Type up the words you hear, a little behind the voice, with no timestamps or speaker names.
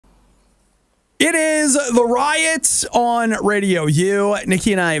It is the RIOT on RadioU.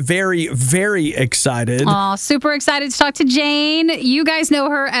 Nikki and I very, very excited. Oh, super excited to talk to Jane. You guys know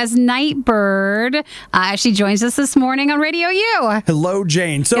her as Nightbirde. She joins us this morning on RadioU. Hello,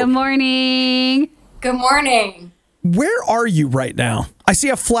 Jane. So, good morning. Good morning. Where are you right now? I see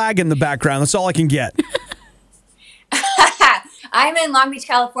a flag in the background. That's all I can get. I'm in Long Beach,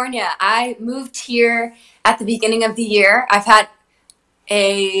 California. I moved here at the beginning of the year. I've had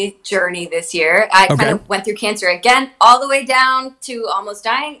a journey this year. I kind of went through cancer again, all the way down to almost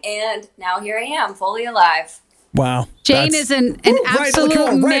dying, and now here I am, fully alive. Wow. Jane is an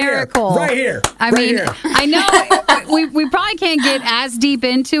absolute miracle. Right here. I mean, I know we probably can't get as deep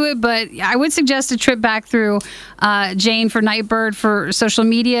into it, but I would suggest a trip back through Jane for Nightbirde for social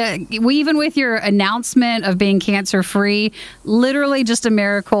media. Even with your announcement of being cancer-free, literally just a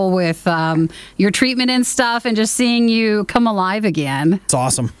miracle with your treatment and stuff, and just seeing you come alive again. It's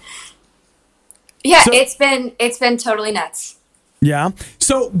awesome. Yeah, so, it's been totally nuts. Yeah.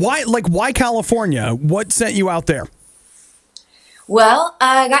 So why California? What sent you out there? Well,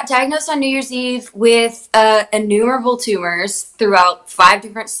 I got diagnosed on New Year's Eve with innumerable tumors throughout 5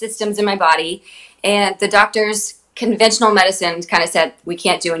 different systems in my body. And the doctors, conventional medicine, kind of said, we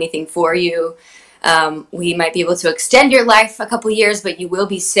can't do anything for you. We might be able to extend your life a couple years, but you will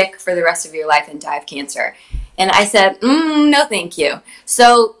be sick for the rest of your life and die of cancer. And I said, no, thank you.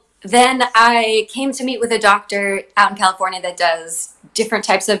 So then I came to meet with a doctor out in California that does different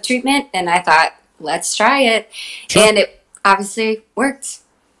types of treatment, and I thought, let's try it. Sure. And it obviously worked.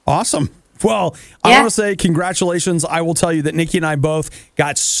 Awesome. Well, I want to say congratulations. I will tell you that Nikki and I both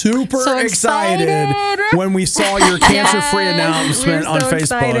got super excited when we saw your cancer-free announcement on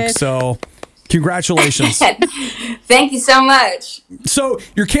Facebook. So congratulations. Thank you so much. So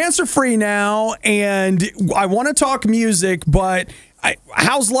you're cancer-free now, and I want to talk music, but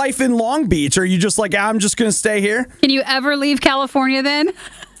how's life in Long Beach? Are you just like, I'm just going to stay here? Can you ever leave California then?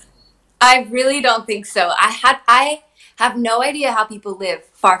 I really don't think so. I have no idea how people live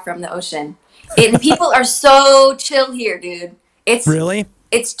far from the ocean. And people are so chill here, dude. Really?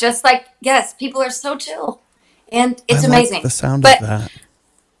 It's just like, yes, people are so chill. And it's amazing. Like the sound of that.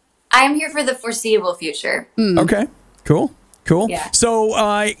 I am here for the foreseeable future. Okay, cool. Cool. Yeah. So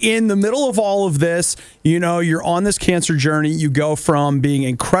in the middle of all of this, you know, you're on this cancer journey. You go from being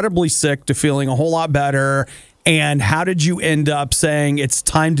incredibly sick to feeling a whole lot better. And how did you end up saying it's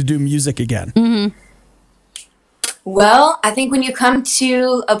time to do music again? Mm-hmm. Well, I think when you come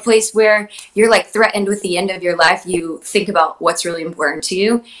to a place where you're like threatened with the end of your life, you think about what's really important to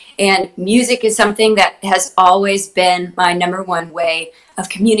you. And music is something that has always been my #1 way of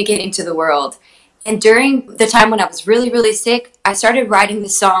communicating to the world. And during the time when I was really, really sick, I started writing the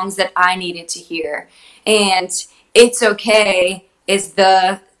songs that I needed to hear. And It's Okay is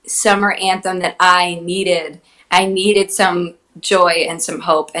the summer anthem that I needed. I needed some joy and some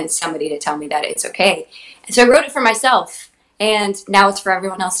hope and somebody to tell me that it's okay. And so I wrote it for myself, and now it's for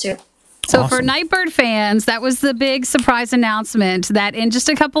everyone else too. So for Nightbirde fans, that was the big surprise announcement that in just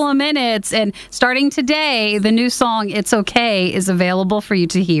a couple of minutes and starting today, the new song It's Okay is available for you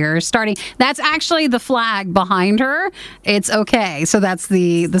to hear. That's actually the flag behind her. It's okay. So that's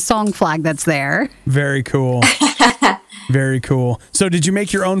the song flag that's there. Very cool. Very cool. So did you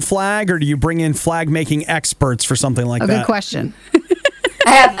make your own flag, or do you bring in flag making experts for something like that? Good question.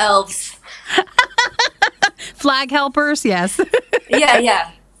 I have elves. Flag helpers, yes.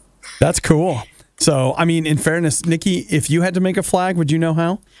 Yeah. That's cool. So, I mean, in fairness, Nikki, if you had to make a flag, would you know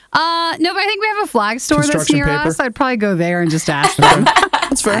how? No, but I think we have a flag store that's near us. I'd probably go there and just ask them.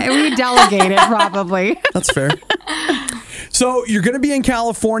 That's fair. We delegate it, probably. That's fair. So, you're going to be in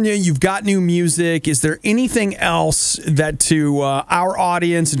California. You've got new music. Is there anything else that to our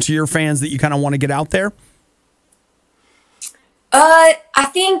audience and to your fans that you kind of want to get out there? I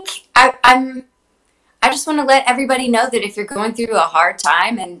think I just want to let everybody know that if you're going through a hard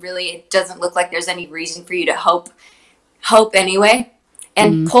time and really it doesn't look like there's any reason for you to hope anyway,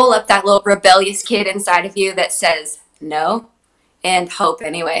 and pull up that little rebellious kid inside of you that says no and hope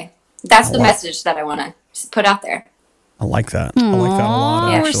anyway. That's the message that I want to put out there. I like that. I like that a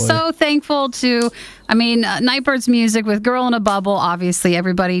lot, actually. We're so thankful to, Nightbirde's music with Girl in a Bubble. Obviously,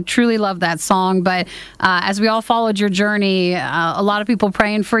 everybody truly loved that song. But as we all followed your journey, a lot of people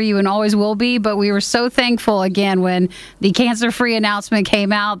praying for you and always will be. But we were so thankful, again, when the cancer-free announcement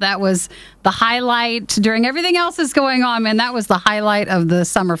came out. That was the highlight during everything else that's going on. Man, that was the highlight of the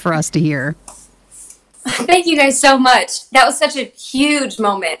summer for us to hear. Thank you guys so much. That was such a huge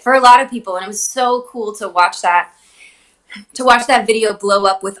moment for a lot of people. And it was so cool to watch that. To watch that video blow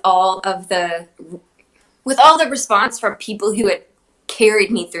up with all the response from people who had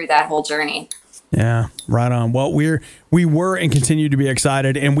carried me through that whole journey. Yeah, right on. Well, we were and continue to be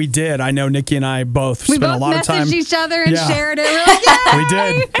excited, and we did. I know Nikki and I both spent a lot of time. We both messaged each other and shared it. We're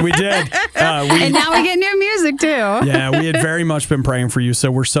like, we did. And now we get new music too. Yeah, we had very much been praying for you,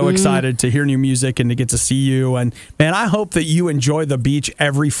 so we're so excited to hear new music and to get to see you. And man, I hope that you enjoy the beach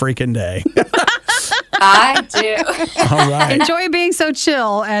every freaking day. I do. All right. Enjoy being so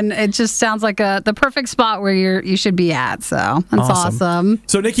chill, and it just sounds like the perfect spot where you should be at. So that's awesome.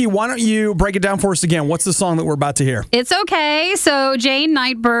 So Nikki, why don't you break it down for us again? What's the song that we're about to hear? It's okay. So Jane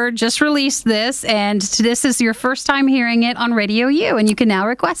Nightbirde just released this, and this is your first time hearing it on RadioU, and you can now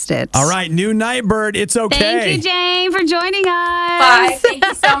request it. All right, new Nightbirde. It's okay. Thank you, Jane, for joining us. Bye. Thank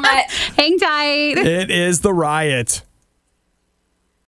you so much. Hang tight. It is the Riot.